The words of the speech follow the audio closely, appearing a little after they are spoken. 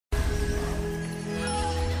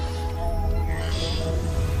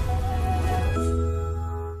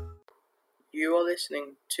You're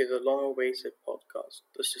listening to the long-awaited podcast,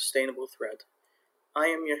 The Sustainable Thread. I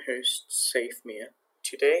am your host, Saif Miah.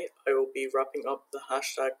 Today, I will be wrapping up the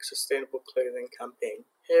 #Sustainable Clothing campaign.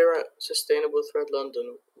 Here at Sustainable Thread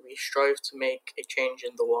London, we strive to make a change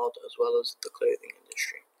in the world as well as the clothing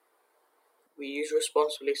industry. We use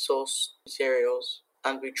responsibly sourced materials,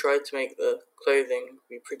 and we try to make the clothing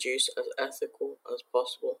we produce as ethical as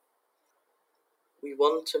possible. We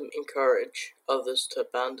want to encourage others to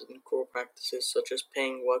abandon cruel practices such as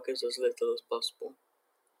paying workers as little as possible.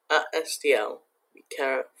 At STL, we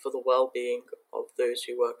care for the well-being of those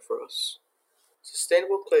who work for us.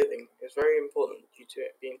 Sustainable clothing is very important due to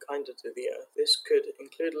it being kinder to the earth. This could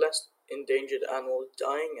include less endangered animals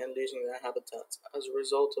dying and losing their habitats as a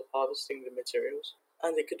result of harvesting the materials.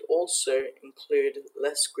 And it could also include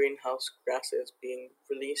less greenhouse gases being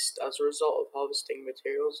released as a result of harvesting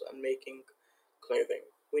materials and making clothing.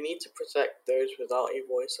 We need to protect those without a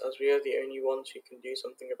voice, as we are the only ones who can do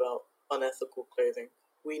something about unethical clothing.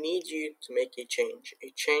 We need you to make a change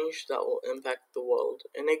that will impact the world,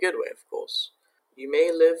 in a good way, of course. You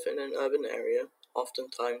may live in an urban area,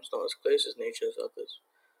 oftentimes not as close as nature as others,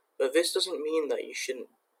 but this doesn't mean that you shouldn't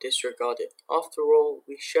disregard it. After all,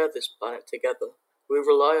 we share this planet together. We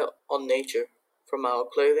rely on nature, from our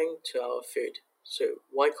clothing to our food, so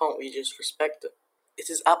why can't we just respect it? It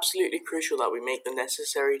is absolutely crucial that we make the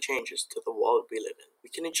necessary changes to the world we live in. We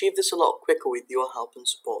can achieve this a lot quicker with your help and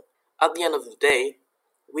support. At the end of the day,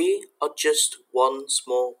 we are just one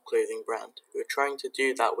small clothing brand who are trying to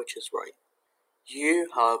do that which is right. You,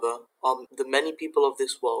 however, are the many people of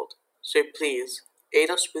this world, so please aid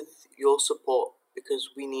us with your support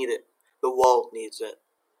because we need it. The world needs it.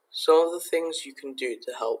 Some of the things you can do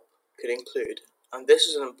to help could include, and this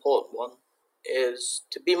is an important one, is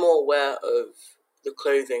to be more aware of the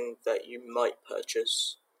clothing that you might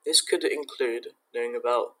purchase. This could include knowing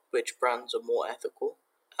about which brands are more ethical,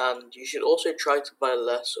 and you should also try to buy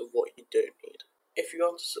less of what you don't need. If you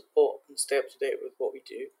want to support and stay up to date with what we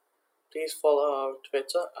do, please follow our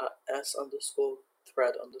Twitter at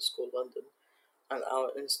s_thread_London and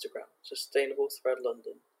our Instagram, Sustainable Thread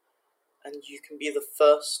London. And you can be the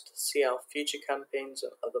first to see our future campaigns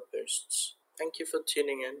and other posts. Thank you for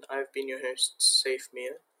tuning in. I've been your host, Saif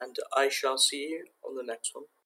Miah, and I shall see you on the next one.